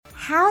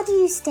How do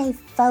you stay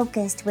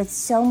focused with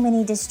so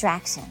many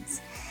distractions?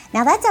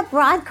 Now that's a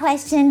broad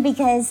question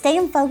because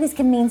staying focused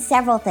can mean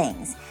several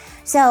things.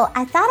 So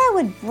I thought I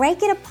would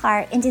break it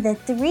apart into the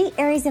 3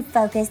 areas of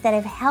focus that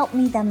have helped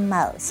me the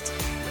most.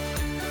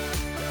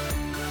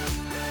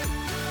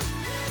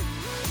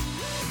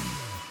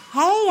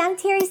 Hey, I'm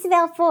Terry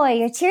Savelle Foy,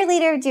 your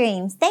cheerleader of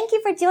dreams. Thank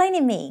you for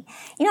joining me.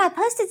 I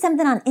posted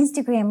something on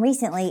Instagram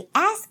recently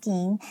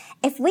asking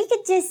if we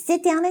could just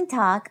sit down and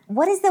talk,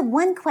 what is the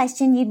one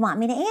question you'd want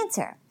me to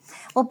answer?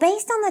 Well,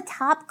 based on the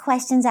top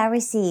questions I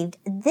received,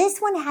 this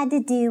one had to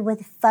do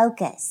with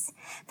focus.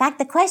 In fact,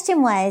 the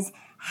question was,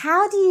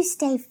 how do you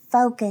stay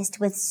focused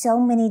with so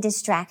many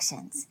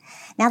distractions?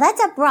 Now,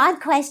 that's a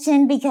broad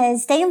question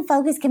because staying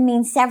focused can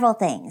mean several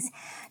things.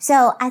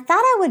 So I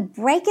thought I would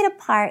break it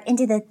apart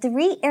into the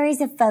 3 areas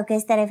of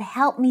focus that have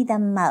helped me the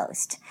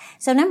most.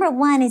 So number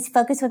 1 is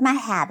focus with my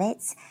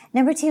habits.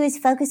 Number 2 is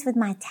focus with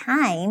my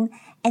time.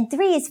 And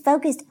 3 is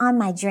focused on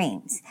my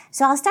dreams.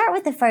 So I'll start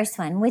with the first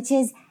one, which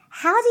is,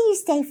 how do you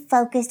stay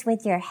focused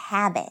with your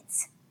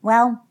habits?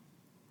 Well,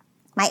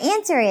 my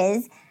answer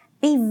is,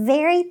 be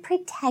very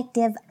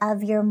protective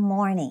of your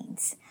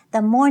mornings,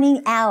 the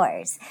morning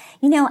hours.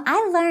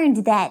 I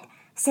learned that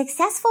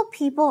successful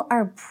people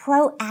are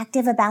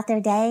proactive about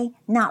their day,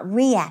 not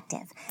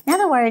reactive. In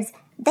other words,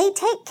 they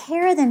take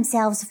care of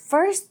themselves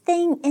first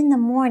thing in the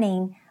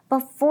morning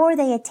before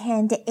they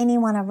attend to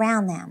anyone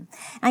around them.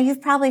 Now,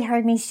 you've probably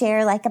heard me share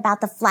about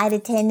the flight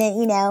attendant,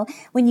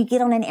 when you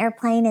get on an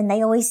airplane and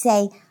they always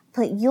say,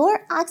 put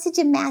your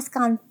oxygen mask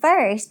on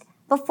first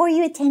before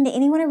you attend to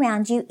anyone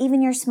around you,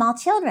 even your small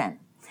children.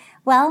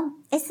 Well,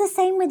 it's the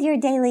same with your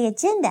daily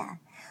agenda.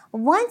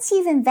 Once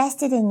you've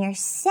invested in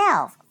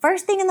yourself,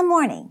 first thing in the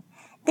morning,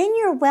 then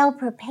you're well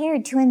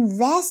prepared to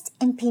invest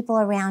in people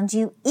around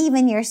you,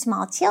 even your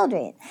small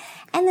children.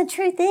 And the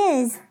truth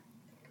is,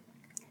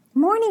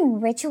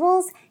 morning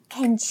rituals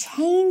can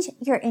change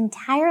your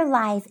entire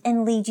life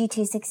and lead you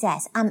to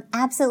success. I'm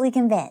absolutely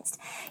convinced.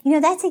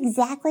 That's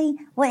exactly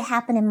what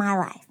happened in my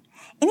life.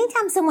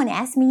 Anytime someone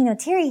asks me,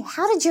 Terry,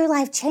 how did your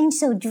life change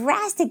so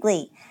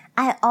drastically?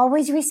 I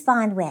always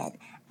respond with,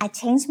 I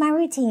changed my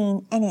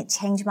routine and it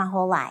changed my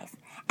whole life.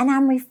 And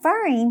I'm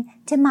referring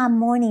to my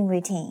morning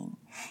routine.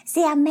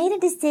 See, I made a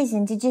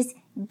decision to just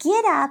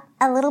get up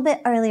a little bit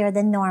earlier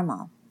than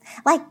normal.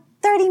 Like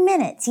 30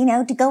 minutes,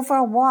 to go for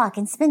a walk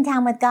and spend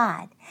time with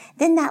God.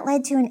 Then that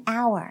led to an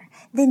hour,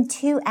 then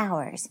 2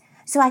 hours.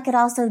 So I could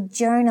also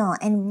journal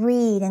and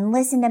read and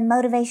listen to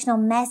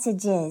motivational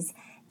messages,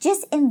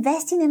 just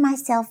investing in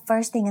myself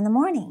first thing in the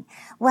morning.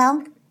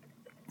 Well,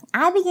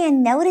 I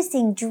began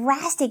noticing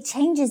drastic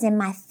changes in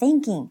my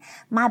thinking,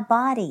 my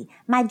body,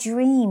 my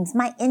dreams,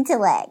 my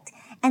intellect.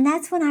 And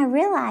that's when I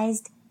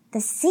realized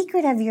the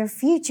secret of your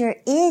future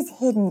is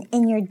hidden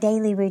in your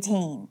daily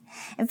routine.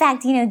 In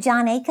fact,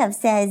 Jon Acuff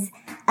says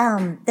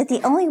that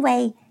the only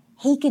way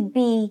he could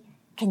be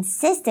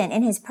consistent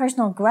in his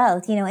personal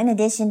growth, in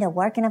addition to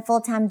working a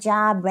full-time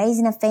job,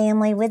 raising a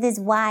family with his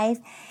wife,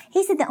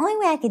 he said the only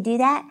way I could do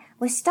that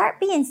was start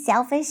being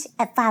selfish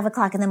at 5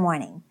 o'clock in the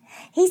morning.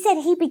 He said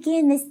he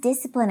began this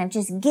discipline of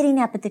just getting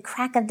up at the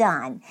crack of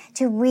dawn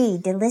to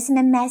read, to listen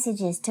to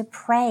messages, to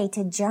pray,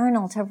 to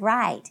journal, to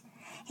write.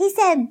 He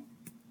said,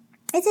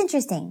 it's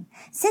interesting.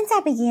 Since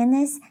I began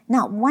this,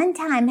 not one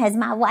time has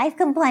my wife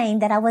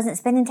complained that I wasn't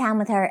spending time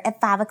with her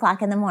at 5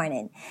 o'clock in the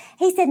morning.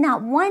 He said,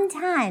 not one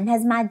time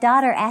has my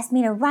daughter asked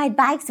me to ride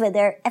bikes with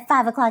her at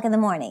 5 o'clock in the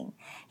morning.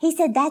 He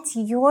said, that's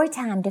your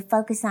time to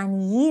focus on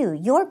you,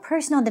 your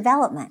personal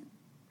development.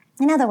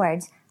 In other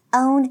words,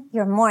 own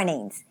your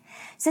mornings.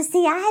 So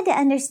see, I had to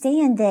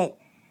understand that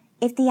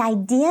if the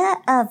idea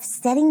of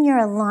setting your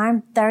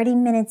alarm 30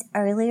 minutes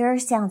earlier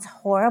sounds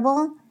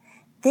horrible,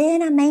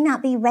 then I may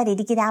not be ready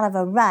to get out of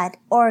a rut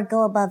or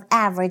go above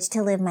average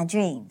to live my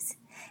dreams.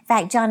 In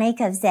fact, Jon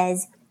Acuff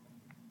says,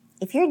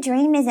 if your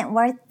dream isn't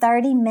worth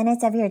 30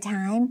 minutes of your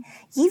time,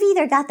 you've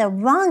either got the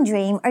wrong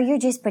dream or you're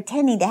just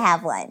pretending to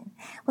have one.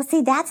 Well,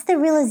 see, that's the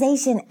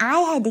realization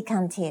I had to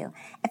come to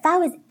if I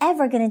was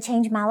ever going to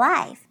change my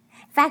life.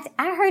 In fact,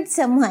 I heard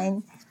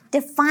someone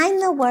define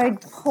the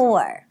word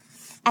poor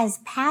as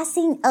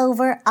passing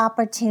over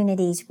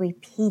opportunities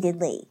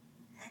repeatedly.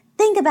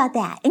 Think about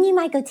that. And you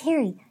might go,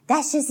 Terry,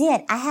 that's just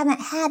it. I haven't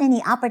had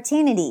any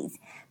opportunities.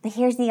 But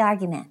here's the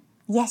argument.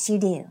 Yes, you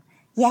do.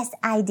 Yes,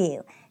 I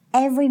do.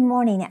 Every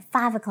morning at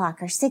 5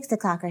 o'clock or 6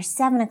 o'clock or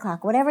 7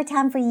 o'clock, whatever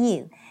time for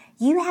you,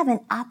 you have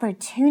an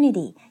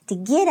opportunity to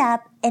get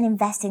up and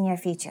invest in your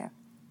future.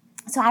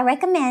 So I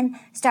recommend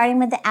starting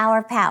with the hour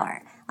of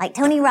power, like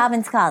Tony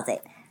Robbins calls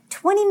it.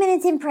 20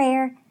 minutes in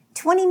prayer,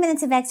 20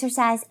 minutes of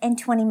exercise, and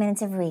 20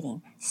 minutes of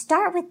reading.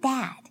 Start with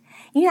that.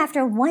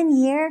 After 1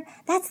 year,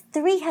 that's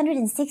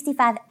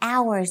 365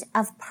 hours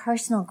of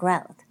personal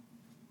growth.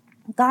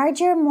 Guard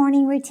your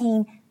morning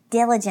routine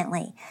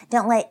diligently.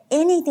 Don't let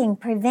anything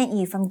prevent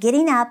you from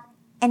getting up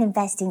and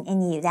investing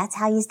in you. That's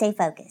how you stay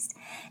focused.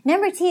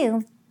 Number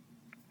 2,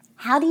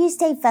 how do you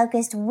stay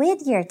focused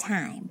with your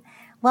time?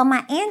 Well,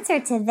 my answer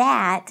to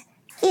that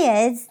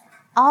is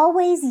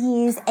always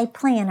use a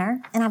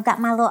planner, and I've got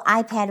my little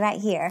iPad right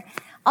here.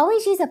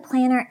 Always use a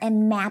planner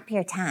and map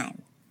your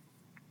time.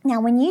 Now,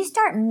 when you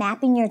start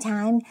mapping your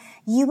time,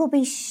 you will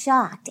be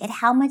shocked at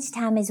how much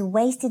time is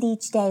wasted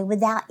each day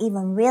without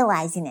even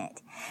realizing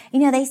it. You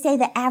know, they say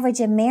the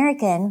average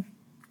American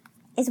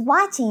is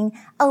watching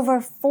over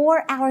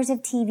 4 hours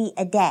of TV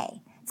a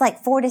day. It's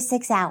like 4 to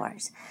 6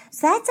 hours.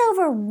 So that's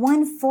over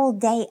one full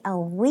day a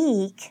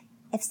week.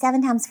 If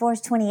 7 times 4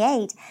 is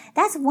 28,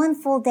 that's one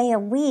full day a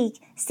week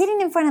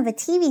sitting in front of a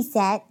TV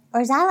set,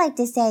 or as I like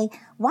to say,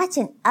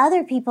 watching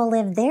other people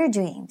live their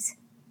dreams.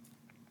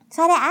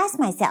 So I had to ask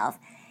myself,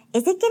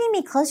 is it getting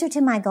me closer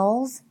to my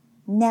goals?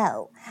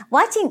 No.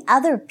 Watching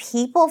other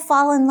people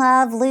fall in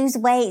love, lose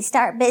weight,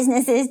 start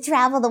businesses,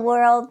 travel the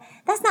world,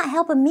 that's not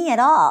helping me at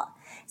all.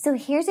 So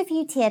here's a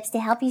few tips to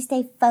help you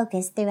stay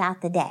focused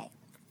throughout the day.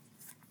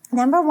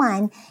 Number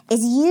 1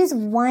 is use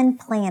one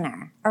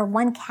planner or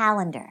one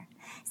calendar.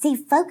 See,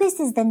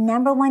 focus is the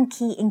number 1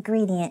 key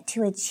ingredient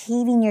to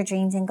achieving your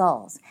dreams and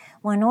goals.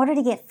 Well, in order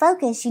to get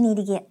focused, you need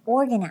to get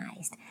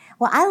organized.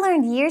 Well, I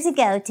learned years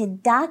ago to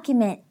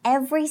document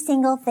every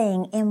single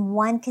thing in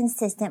one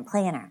consistent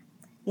planner.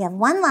 You have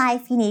one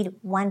life, you need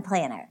one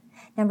planner.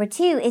 Number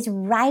 2 is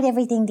write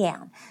everything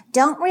down.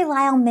 Don't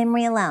rely on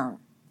memory alone.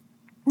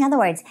 In other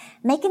words,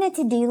 making a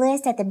to-do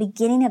list at the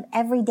beginning of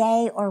every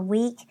day or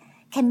week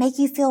can make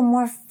you feel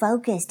more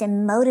focused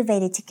and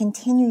motivated to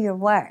continue your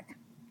work.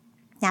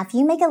 Now, if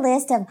you make a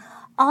list of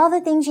all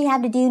the things you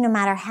have to do, no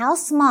matter how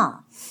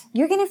small,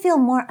 you're going to feel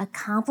more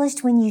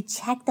accomplished when you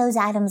check those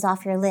items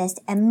off your list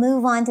and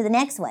move on to the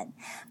next one.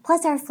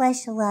 Plus, our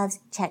flesh loves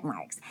check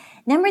marks.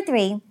 Number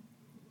 3,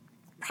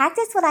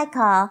 practice what I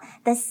call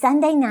the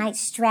Sunday night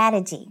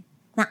strategy.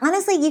 Now,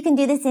 honestly, you can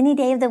do this any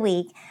day of the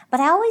week, but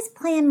I always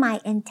plan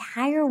my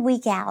entire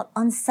week out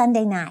on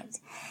Sunday night.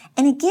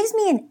 And it gives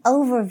me an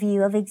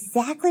overview of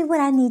exactly what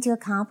I need to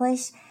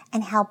accomplish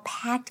and how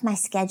packed my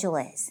schedule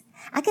is.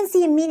 I can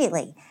see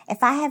immediately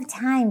if I have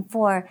time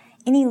for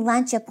any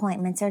lunch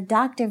appointments or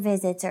doctor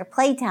visits or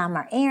playtime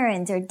or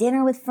errands or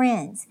dinner with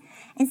friends.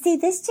 And see,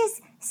 this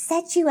just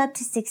sets you up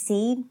to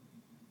succeed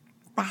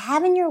by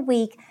having your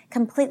week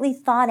completely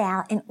thought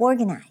out and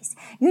organized.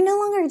 You're no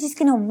longer just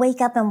going to wake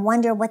up and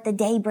wonder what the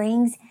day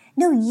brings.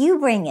 No, you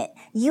bring it.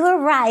 You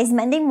arise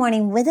Monday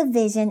morning with a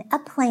vision, a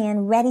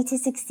plan, ready to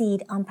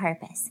succeed on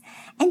purpose.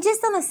 And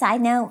just on a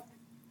side note,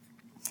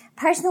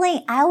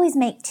 personally, I always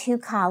make 2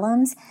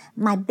 columns,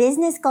 my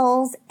business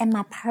goals and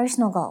my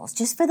personal goals,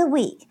 just for the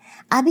week.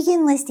 I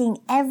begin listing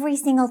every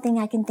single thing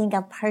I can think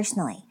of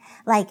personally,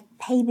 like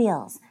pay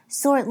bills,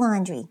 sort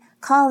laundry,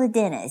 call the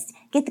dentist,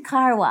 get the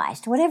car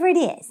washed, whatever it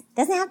is.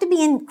 Doesn't have to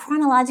be in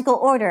chronological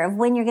order of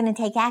when you're going to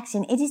take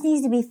action. It just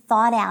needs to be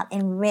thought out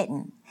and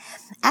written.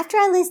 After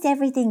I list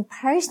everything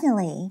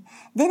personally,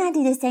 then I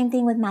do the same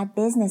thing with my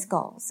business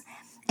goals.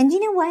 And you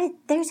know what?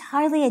 There's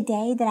hardly a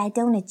day that I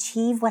don't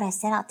achieve what I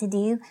set out to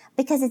do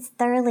because it's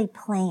thoroughly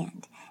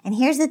planned. And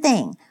here's the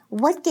thing.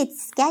 What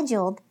gets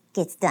scheduled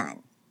gets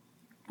done.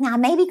 Now, I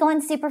may be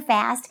going super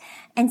fast,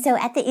 and so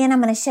at the end,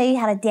 I'm going to show you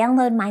how to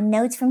download my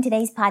notes from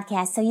today's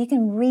podcast so you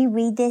can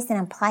reread this and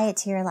apply it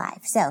to your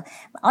life. So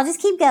I'll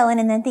just keep going,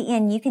 and then at the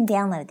end, you can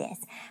download this.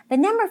 But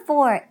number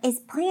 4 is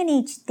plan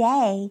each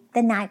day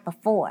the night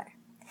before.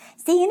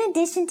 See, in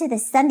addition to the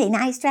Sunday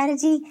night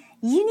strategy,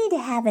 you need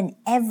to have an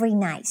every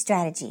night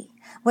strategy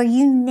where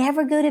you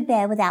never go to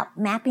bed without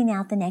mapping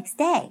out the next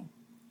day.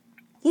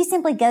 You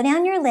simply go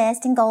down your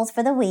list and goals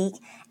for the week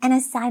and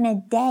assign a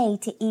day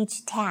to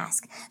each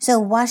task. So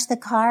wash the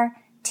car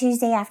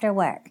Tuesday after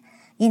work.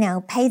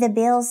 Pay the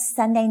bills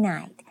Sunday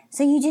night.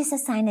 So you just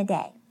assign a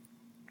day.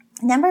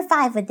 Number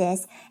 5 with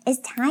this is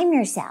time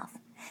yourself.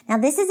 Now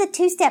this is a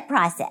 2-step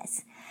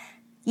process.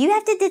 You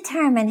have to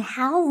determine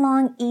how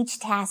long each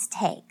task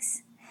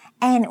takes.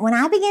 And when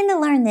I began to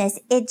learn this,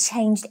 it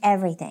changed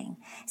everything.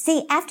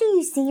 See, after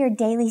you see your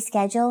daily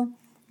schedule,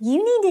 you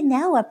need to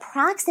know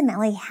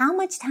approximately how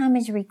much time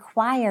is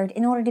required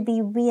in order to be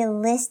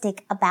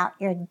realistic about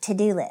your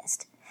to-do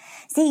list.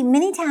 See,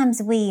 many times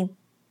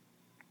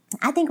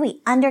I think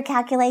we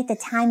undercalculate the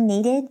time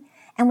needed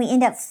and we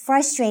end up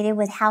frustrated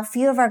with how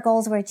few of our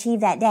goals were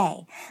achieved that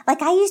day.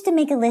 Like I used to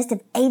make a list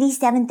of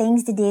 87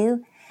 things to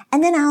do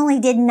and then I only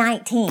did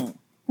 19.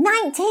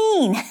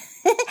 19!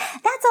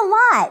 That's a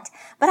lot.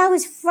 But I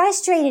was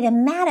frustrated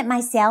and mad at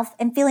myself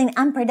and feeling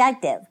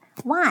unproductive.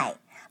 Why?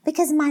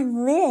 Because my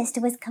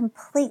list was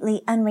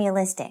completely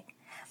unrealistic.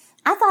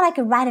 I thought I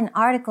could write an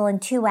article in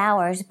 2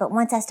 hours, but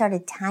once I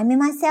started timing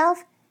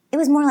myself, it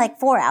was more like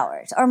 4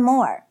 hours or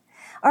more.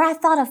 Or I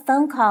thought a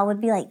phone call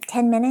would be like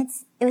 10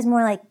 minutes. It was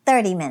more like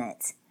 30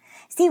 minutes.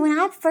 See, when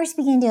I first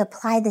began to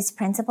apply this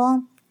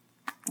principle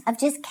of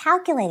just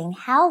calculating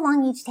how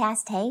long each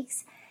task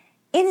takes,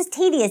 it was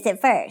tedious at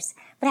first.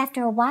 But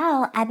after a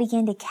while, I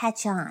began to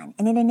catch on,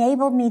 and it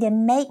enabled me to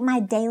make my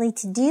daily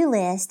to-do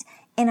list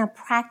in a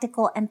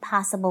practical and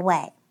possible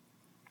way.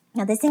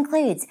 Now, this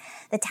includes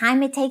the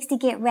time it takes to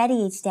get ready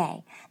each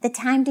day, the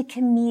time to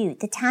commute,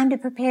 the time to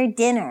prepare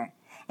dinner.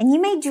 And you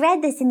may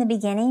dread this in the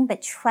beginning,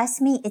 but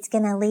trust me, it's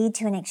going to lead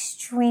to an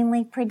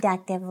extremely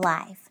productive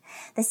life.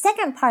 The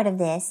second part of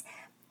this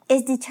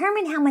is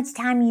determine how much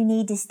time you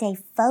need to stay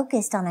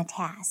focused on a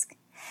task.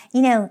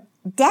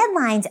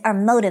 Deadlines are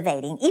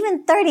motivating,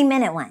 even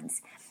 30-minute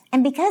ones.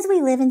 And because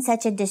we live in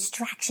such a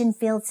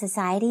distraction-filled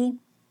society,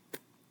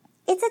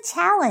 it's a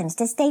challenge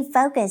to stay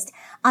focused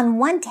on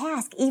one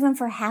task even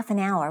for half an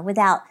hour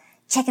without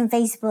checking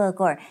Facebook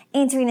or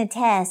answering a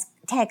text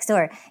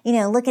or,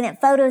 looking at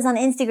photos on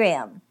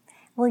Instagram.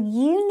 Well,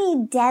 you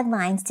need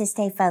deadlines to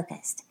stay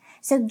focused.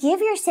 So give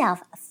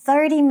yourself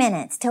 30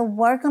 minutes to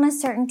work on a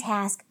certain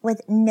task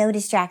with no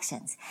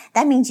distractions.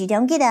 That means you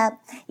don't get up,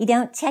 you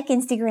don't check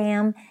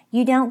Instagram,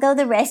 you don't go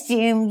to the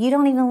restroom, you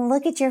don't even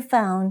look at your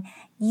phone.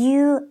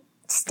 You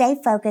stay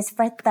focused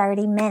for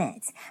 30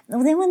 minutes.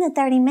 Well, then when the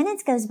 30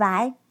 minutes goes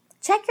by,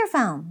 check your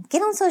phone,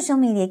 get on social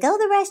media, go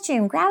to the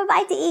restroom, grab a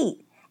bite to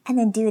eat, and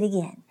then do it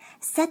again.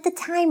 Set the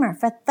timer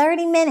for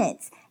 30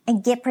 minutes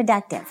and get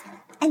productive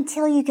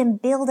until you can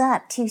build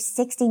up to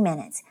 60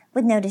 minutes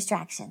with no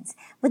distractions,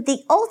 with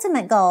the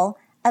ultimate goal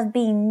of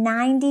being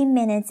 90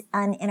 minutes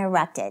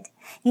uninterrupted.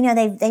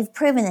 They've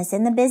proven this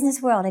in the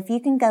business world. If you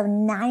can go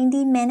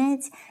 90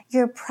 minutes,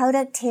 your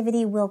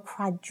productivity will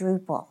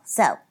quadruple.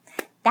 So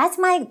that's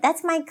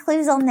my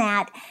clues on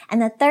that.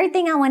 And the third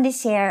thing I wanted to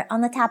share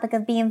on the topic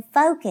of being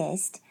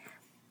focused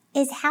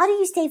is, how do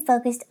you stay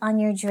focused on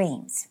your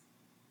dreams?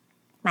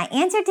 My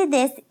answer to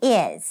this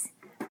is,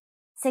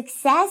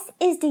 success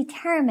is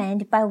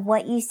determined by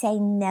what you say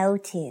no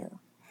to.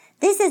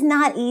 This is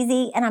not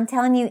easy, and I'm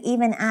telling you,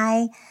 even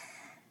I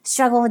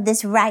struggle with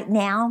this right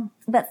now.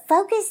 But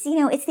focus,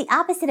 it's the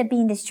opposite of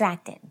being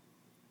distracted.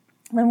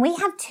 When we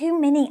have too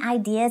many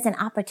ideas and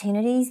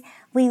opportunities,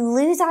 we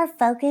lose our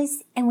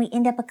focus and we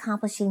end up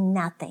accomplishing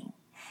nothing.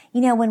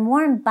 When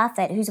Warren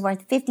Buffett, who's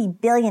worth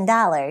 $50 billion,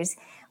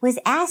 was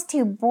asked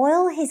to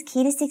boil his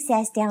key to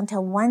success down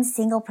to one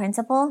single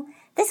principle,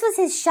 this was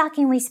his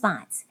shocking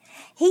response.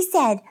 He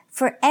said,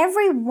 for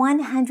every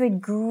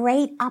 100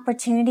 great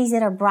opportunities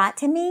that are brought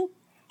to me,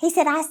 he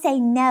said, I say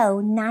no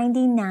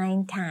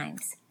 99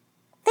 times.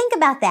 Think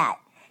about that.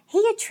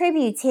 He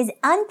attributes his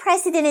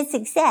unprecedented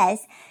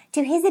success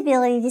to his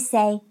ability to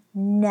say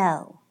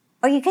no.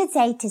 Or you could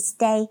say to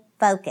stay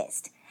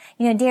focused.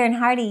 Darren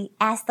Hardy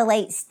asked the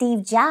late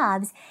Steve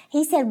Jobs,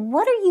 he said,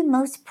 what are you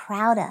most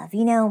proud of?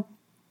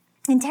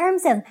 In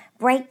terms of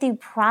breakthrough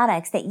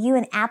products that you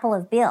and Apple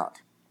have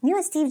built. You know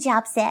what Steve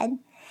Jobs said?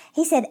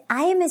 He said,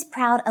 I am as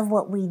proud of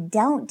what we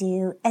don't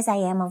do as I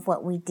am of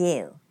what we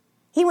do.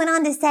 He went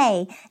on to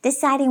say,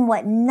 deciding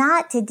what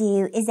not to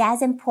do is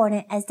as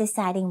important as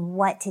deciding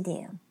what to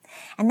do.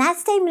 And that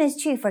statement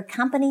is true for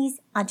companies,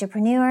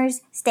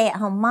 entrepreneurs,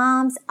 stay-at-home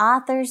moms,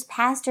 authors,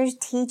 pastors,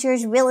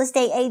 teachers, real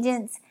estate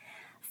agents.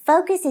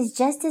 Focus is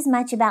just as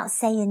much about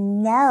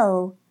saying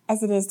no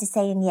as it is to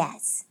saying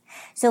yes.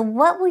 So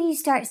what will you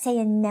start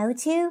saying no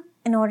to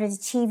in order to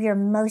achieve your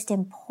most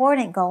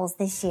important goals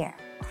this year?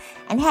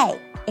 And hey,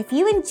 if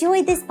you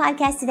enjoyed this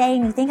podcast today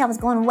and you think I was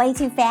going way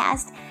too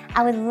fast,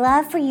 I would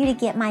love for you to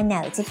get my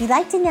notes. If you'd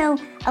like to know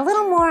a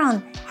little more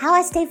on how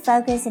I stay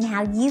focused and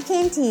how you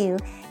can too,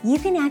 you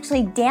can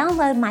actually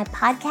download my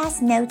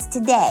podcast notes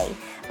today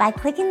by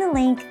clicking the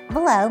link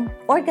below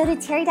or go to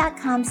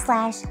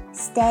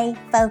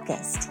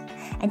terry.com/stayfocused.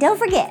 And don't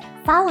forget,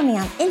 follow me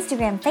on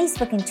Instagram,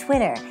 Facebook, and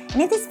Twitter.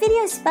 And if this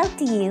video spoke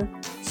to you,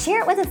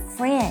 share it with a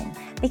friend,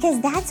 because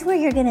that's where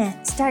you're going to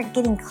start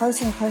getting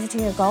closer and closer to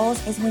your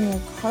goals, is when your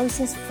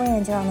closest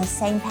friends are on the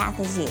same path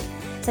as you.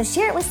 So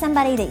share it with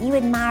somebody that you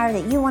admire,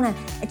 that you want to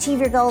achieve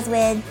your goals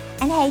with.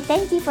 And hey,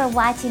 thank you for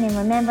watching. And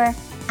remember,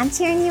 I'm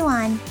cheering you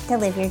on to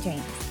live your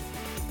dreams.